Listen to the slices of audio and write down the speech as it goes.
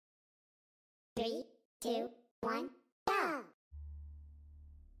2, 1, go!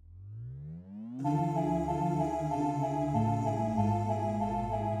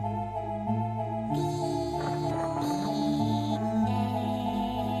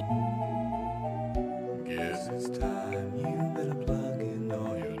 Guess it's time you better plug in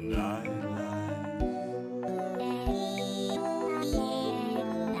all your nightlights.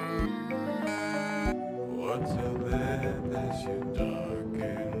 What's up there past your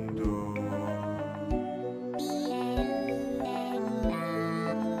darkened door?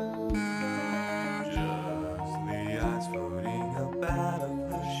 Just the ice floating up out of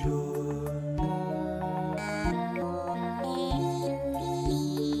the shore.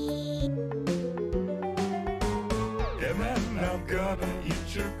 Yeah, man, I'm gonna eat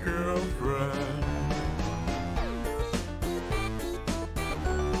your girlfriend.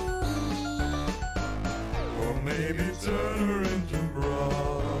 Or maybe turn her into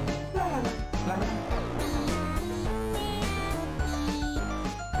broth.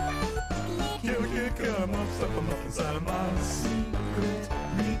 Kill a kid, cut him up, stuff him up inside of my secret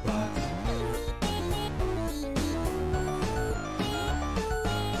meat box.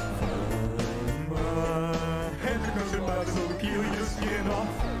 Hand your nose in my so to peel your skin off.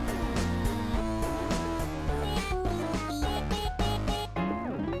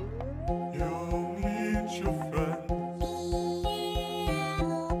 You'll meet your friends.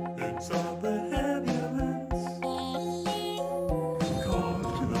 It's all the ambulance. Call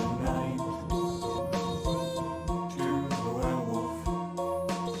to the night, to the werewolf.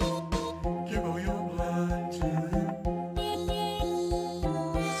 Give all your blood to him.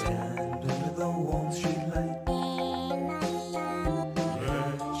 Stand under the warm street light.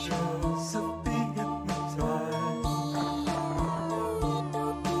 Let yourself be hypnotized.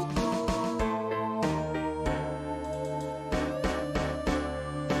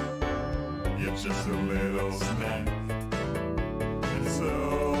 You're just a little snack, and so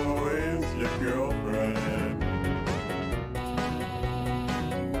is your girlfriend.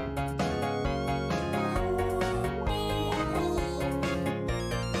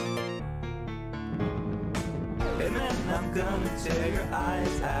 And then I'm gonna tear your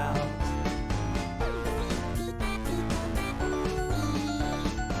eyes out.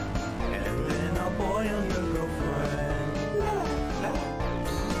 And then I'll boil your girlfriend.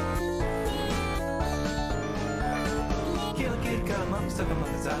 Kill a kid, cut him up, stuck him up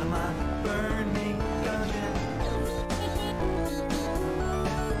inside of my burning dungeon.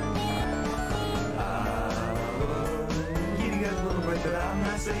 You got a little break, but I'm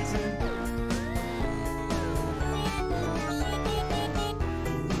not Satan.